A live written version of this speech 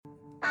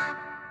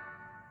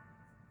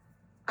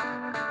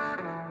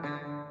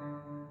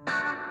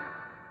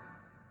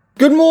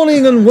Good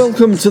morning and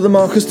welcome to the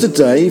Marcus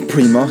Today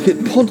pre-market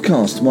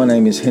podcast. My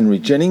name is Henry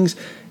Jennings.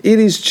 It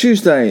is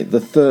Tuesday, the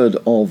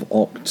 3rd of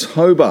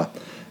October.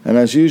 And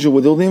as usual,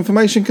 with all the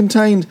information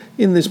contained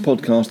in this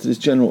podcast, it is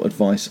general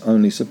advice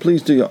only. So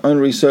please do your own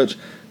research.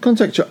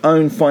 Contact your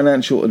own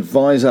financial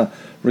advisor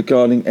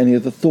regarding any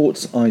of the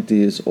thoughts,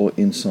 ideas or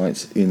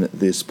insights in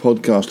this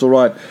podcast. All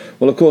right.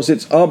 Well, of course,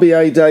 it's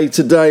RBA Day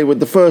today with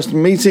the first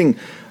meeting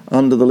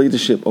under the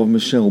leadership of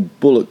Michelle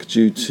Bullock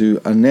due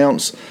to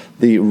announce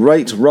the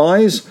rate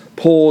rise,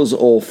 pause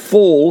or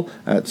fall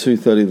at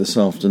 2:30 this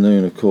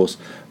afternoon. Of course,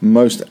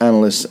 most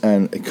analysts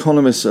and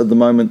economists at the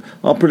moment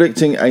are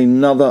predicting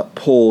another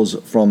pause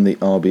from the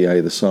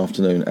RBA this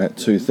afternoon at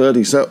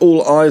 2:30. So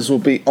all eyes will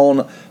be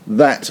on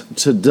that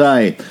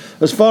today.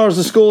 As far as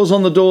the scores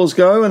on the doors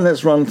go, and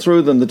let's run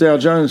through them, the Dow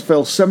Jones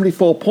fell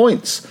 74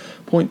 points,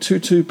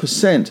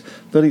 0.22%,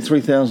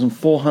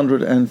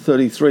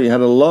 33,433,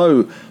 had a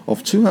low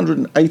of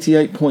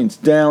 288 points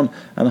down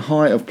and a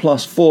high of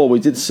plus 4. We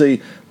did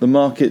see the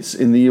markets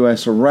in the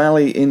US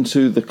rally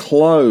into the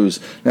close.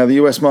 Now the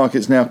US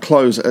markets now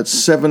close at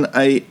 7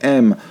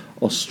 a.m.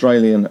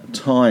 Australian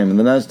time, and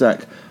the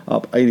Nasdaq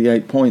up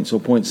 88 points or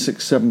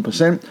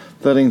 0.67%,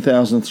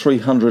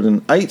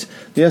 13,308.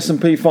 The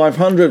S&P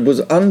 500 was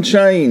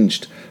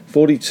unchanged,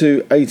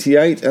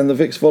 42.88, and the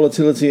VIX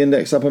Volatility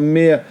Index up a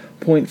mere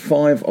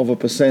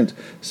 0.5%,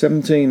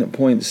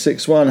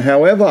 17.61.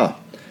 However,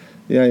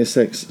 the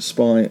ASX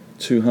SPY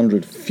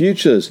 200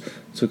 futures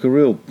took a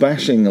real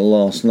bashing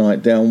last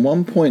night, down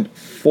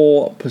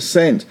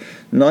 1.4%,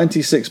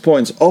 96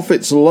 points off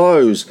its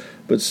lows,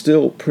 but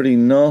still pretty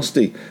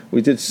nasty.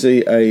 We did see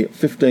a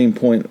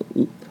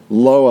 15-point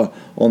lower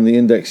on the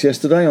index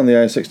yesterday on the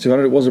ASX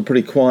 200. It was a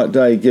pretty quiet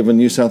day given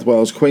New South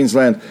Wales,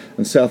 Queensland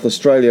and South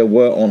Australia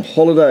were on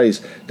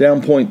holidays.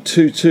 Down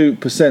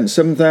 0.22%,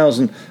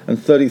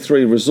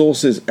 7,033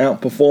 resources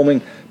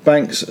outperforming,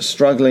 banks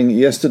struggling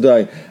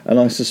yesterday, and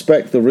I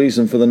suspect the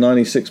reason for the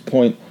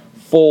 96-point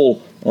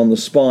fall on the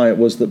SPY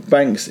was that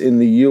banks in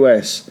the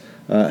US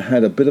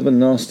had a bit of a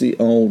nasty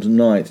old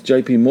night.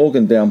 JP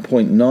Morgan down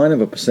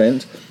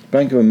 0.9%,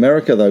 Bank of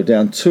America though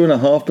down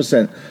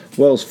 2.5%,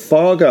 Wells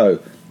Fargo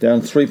down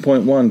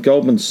 3.1%,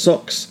 Goldman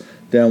Sachs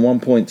down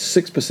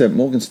 1.6%,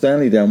 Morgan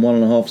Stanley down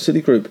 1.5%,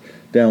 Citigroup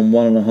down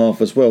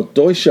 1.5% as well.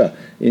 Deutsche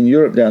in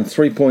Europe down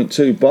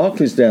 3.2%,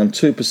 Barclays down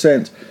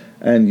 2%,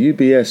 and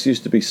UBS,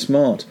 used to be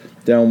Smart,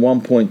 down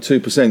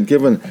 1.2%.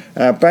 Given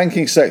our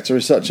banking sector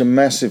is such a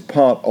massive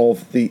part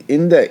of the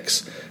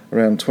index,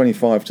 around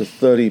 25 to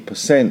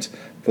 30%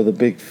 for the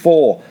big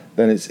four,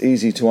 then it's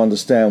easy to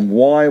understand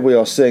why we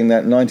are seeing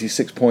that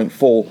 96-point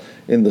fall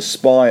in the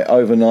SPY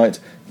overnight,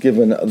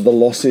 given the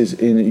losses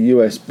in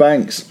US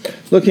banks.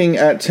 Looking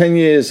at 10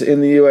 years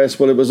in the US,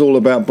 well, it was all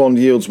about bond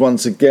yields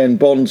once again.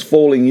 Bonds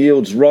falling,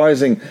 yields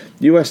rising.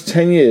 US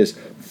 10 years,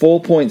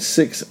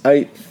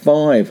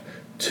 4.685.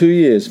 2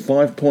 years,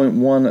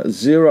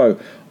 5.10.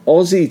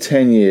 Aussie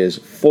 10 years,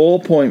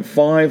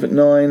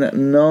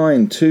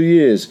 4.599. 2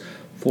 years,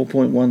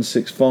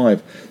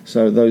 4.165.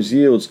 So those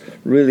yields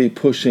really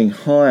pushing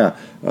higher.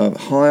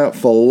 Higher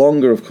for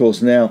longer, of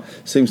course, now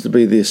seems to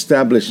be the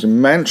established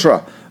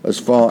mantra as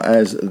far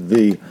as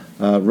the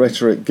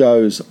rhetoric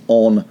goes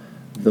on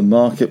the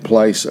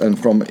marketplace and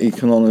from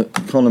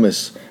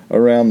economists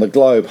around the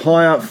globe.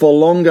 Higher for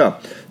longer.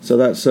 So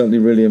that's certainly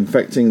really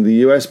affecting the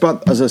US.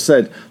 But as I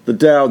said, the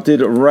Dow did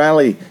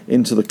rally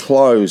into the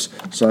close.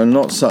 So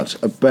not such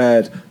a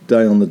bad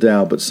day on the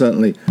Dow, but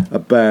certainly a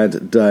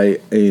bad day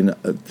in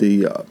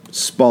the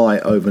SPY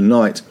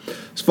overnight.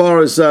 As far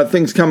as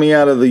things coming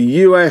out of the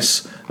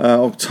US,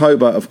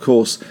 October, of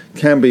course,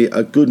 can be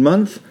a good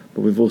month,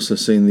 but we've also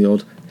seen the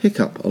odd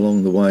hiccup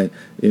along the way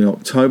in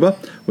October.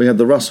 We had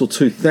the Russell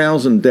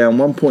 2000 down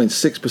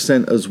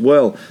 1.6% as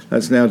well.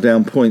 That's now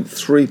down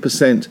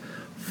 0.3%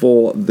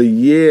 for the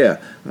year.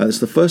 It's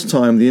the first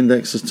time the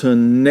index has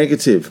turned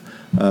negative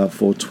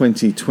for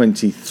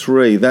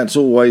 2023. That's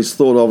always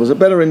thought of as a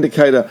better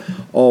indicator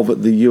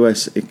of the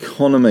US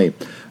economy.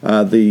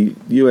 The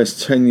US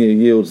 10-year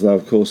yields, though,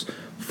 of course,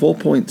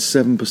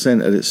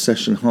 4.7% at its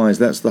session highs.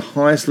 That's the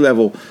highest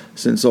level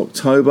since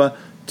October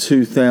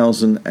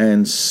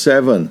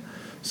 2007.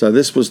 So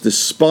this was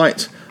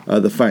despite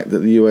the fact that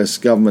the US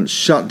government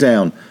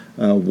shutdown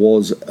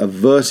was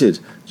averted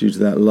due to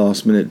that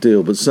last-minute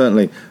deal. But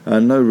certainly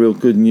no real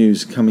good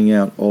news coming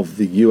out of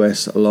the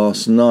US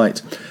last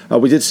night.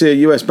 We did see a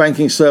US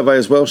banking survey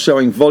as well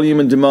showing volume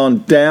and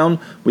demand down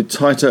with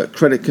tighter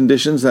credit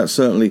conditions. That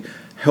certainly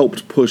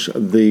helped push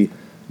the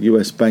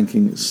US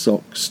banking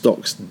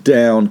stocks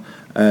down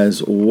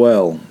as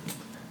well.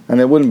 And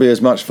it wouldn't be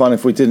as much fun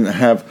if we didn't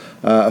have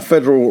a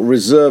Federal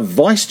Reserve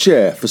Vice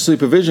Chair for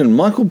Supervision,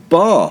 Michael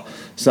Barr,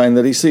 saying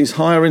that he sees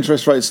higher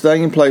interest rates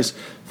staying in place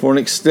for an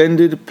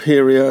extended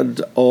period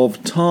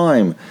of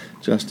time,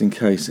 just in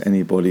case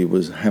anybody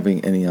was having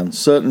any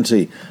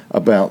uncertainty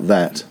about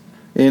that.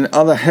 In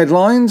other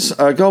headlines,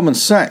 Goldman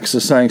Sachs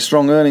is saying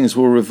strong earnings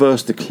will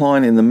reverse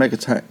decline in the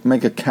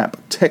mega cap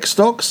tech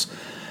stocks.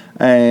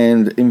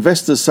 and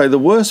investors say the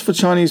worst for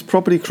Chinese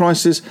property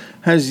crisis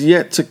has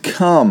yet to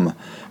come.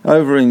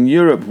 Over in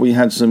Europe, we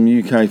had some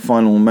UK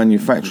final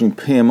manufacturing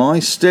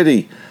PMI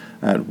steady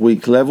at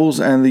weak levels,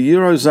 and the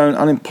Eurozone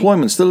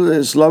unemployment still at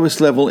its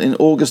lowest level in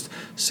August,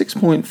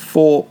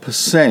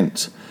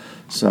 6.4%.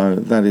 So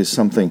that is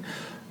something.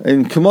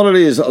 In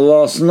commodities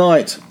last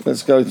night,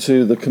 let's go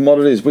to the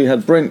commodities. We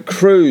had Brent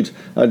crude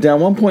down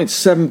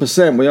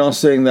 1.7%. We are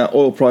seeing that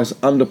oil price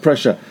under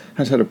pressure.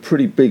 Has had a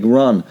pretty big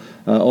run,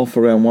 off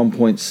around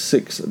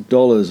 $1.6,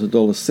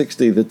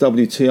 $1.60. The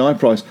WTI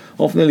price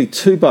off nearly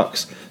 $2,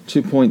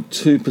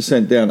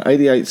 2.2% down,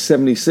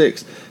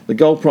 88.76. The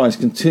gold price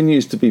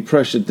continues to be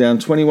pressured down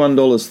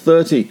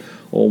 $21.30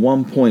 or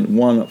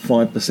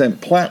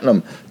 1.15%.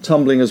 Platinum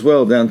tumbling as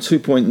well, down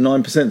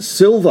 2.9%.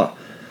 Silver,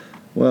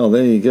 well,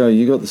 there you go.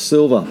 You got the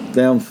silver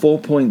down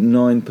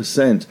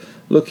 4.9%.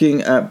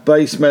 Looking at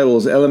base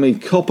metals,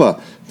 LME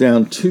copper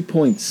down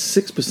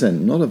 2.6%.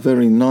 Not a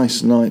very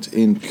nice night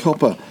in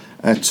copper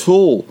at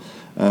all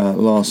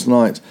last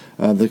night.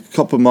 The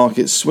copper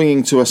market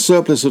swinging to a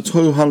surplus of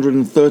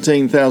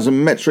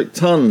 213,000 metric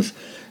tons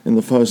in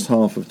the first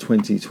half of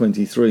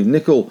 2023.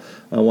 Nickel,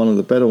 one of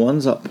the better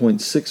ones, up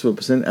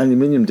 0.6%.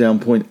 Aluminium down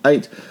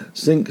 0.8%.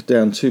 Zinc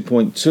down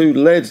 2.2%.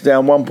 Lead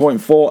down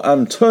 1.4%.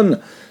 And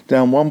tin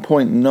down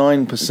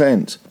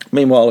 1.9%.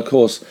 Meanwhile, of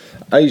course,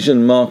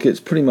 Asian markets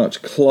pretty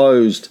much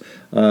closed.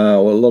 A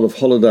lot of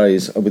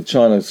holidays with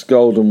China's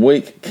Golden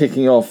Week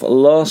kicking off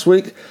last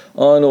week.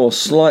 Iron ore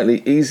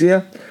slightly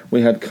easier.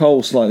 We had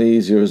coal slightly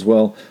easier as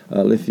well.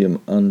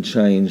 Lithium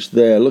unchanged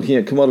there. Looking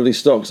at commodity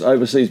stocks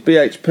overseas,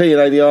 BHP in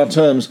ADR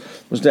terms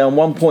was down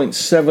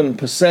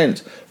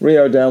 1.7%.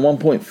 Rio down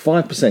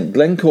 1.5%.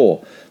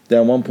 Glencore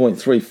down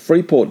 1.3%.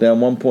 Freeport down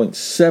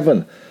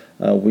 1.7%.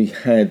 We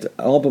had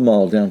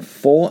Albemarle down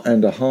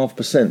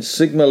 4.5%.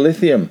 Sigma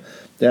Lithium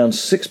down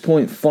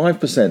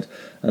 6.5%,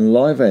 and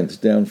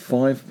Livent down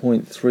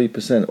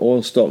 5.3%.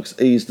 Oil stocks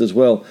eased as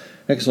well.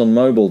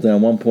 ExxonMobil down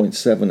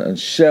 1.7%, and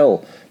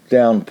Shell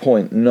down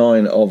 0.9%.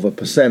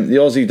 The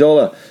Aussie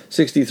dollar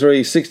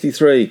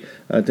 63.63,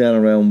 down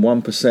around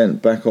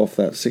 1%, back off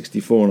that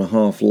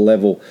 64.5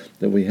 level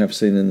that we have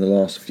seen in the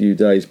last few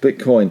days.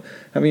 Bitcoin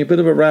having a bit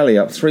of a rally,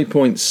 up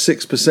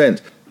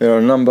 3.6%. There are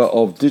a number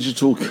of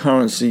digital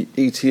currency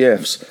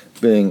ETFs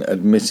being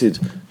admitted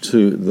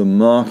to the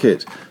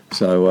market.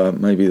 So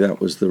maybe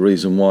that was the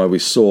reason why we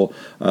saw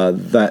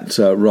that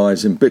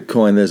rise in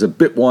Bitcoin. There's a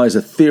Bitwise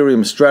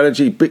Ethereum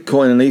strategy,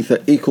 Bitcoin and Ether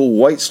equal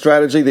weight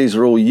strategy. These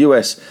are all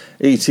US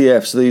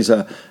ETFs. These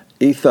are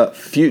Ether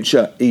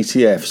future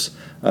ETFs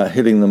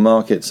hitting the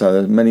market. So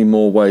there's many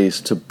more ways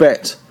to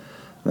bet.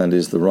 That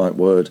is the right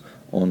word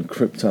on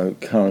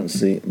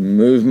cryptocurrency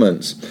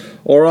movements.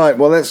 All right,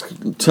 well, let's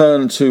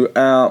turn to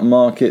our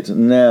market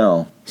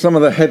now. Some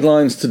of the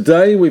headlines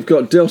today, we've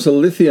got Delta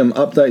Lithium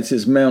updates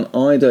its Mount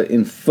Ida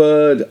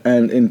inferred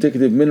and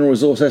indicative mineral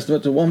resource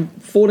estimate to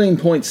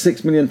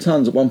 14.6 million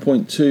tonnes at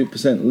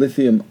 1.2%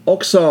 lithium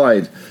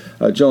oxide.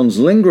 Johns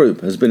Lyng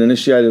Group has been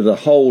initiated a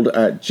hold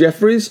at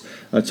Jefferies.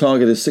 A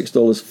target is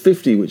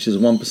 $6.50, which is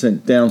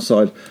 1%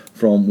 downside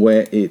from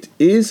where it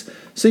is.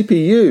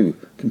 CPU,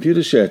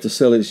 Computershare, to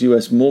sell its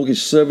US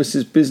mortgage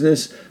services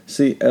business,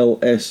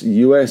 CLS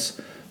US,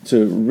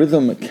 to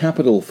Rhythm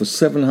Capital for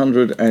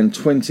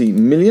 $720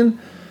 million.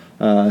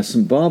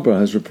 St Barbara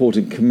has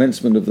reported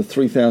commencement of the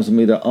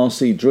 3,000-metre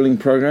RC drilling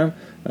program.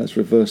 That's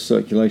reverse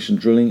circulation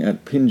drilling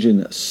at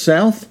Pingin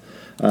South.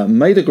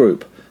 Mader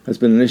Group has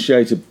been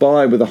initiated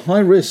by with a high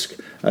risk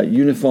at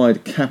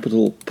Unified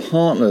Capital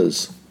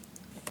Partners.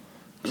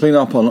 Clean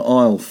up on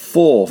aisle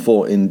 4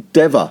 for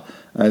Endeavour,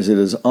 as it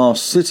has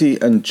asked City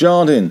and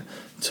Jardine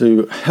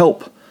to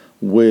help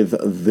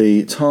with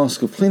the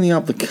task of cleaning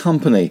up the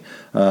company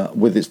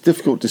with its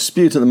difficult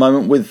dispute at the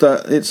moment with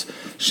its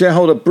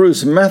shareholder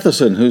Bruce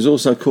Matheson, who's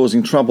also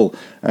causing trouble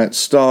at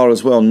Star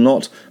as well,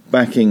 not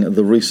backing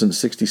the recent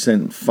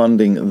 60-cent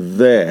funding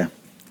there.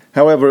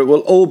 However, it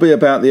will all be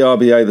about the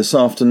RBA this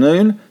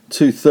afternoon,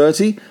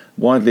 2:30,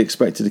 widely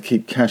expected to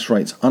keep cash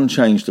rates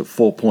unchanged at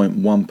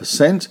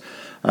 4.1%.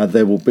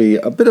 There will be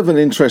a bit of an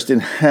interest in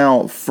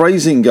how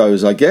phrasing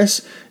goes, I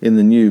guess, in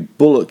the new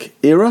Bullock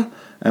era,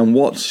 and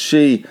what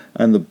she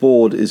and the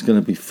board is going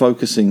to be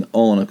focusing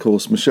on. Of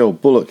course, Michelle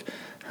Bullock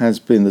has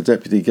been the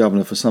Deputy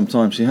Governor for some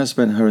time. She has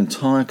spent her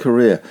entire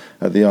career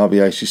at the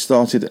RBA. She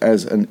started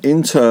as an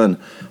intern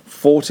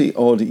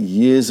 40-odd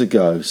years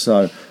ago.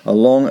 So a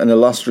long and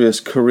illustrious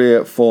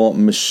career for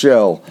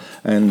Michelle.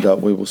 And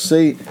we will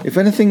see if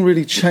anything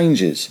really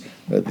changes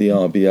at the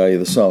RBA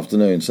this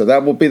afternoon. So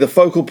that will be the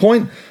focal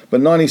point.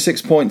 But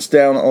 96 points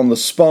down on the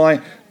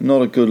SPY.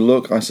 Not a good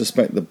look. I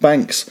suspect the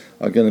banks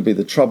are going to be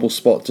the trouble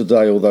spot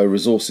today, although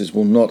resources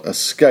will not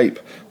escape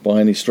by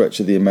any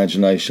stretch of the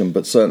imagination.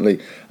 But certainly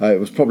it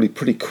was probably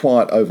pretty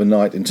quiet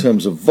overnight in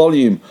terms of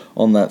volume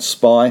on that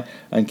SPY.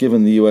 And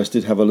given the US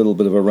did have a little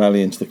bit of a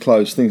rally into the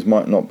close, things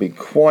might not be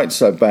quite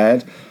so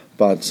bad.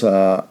 But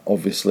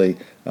obviously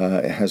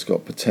it has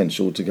got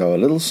potential to go a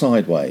little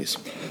sideways.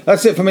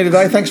 That's it for me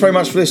today. Thanks very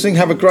much for listening.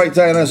 Have a great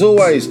day. And as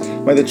always,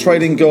 may the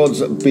trading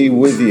gods be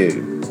with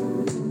you.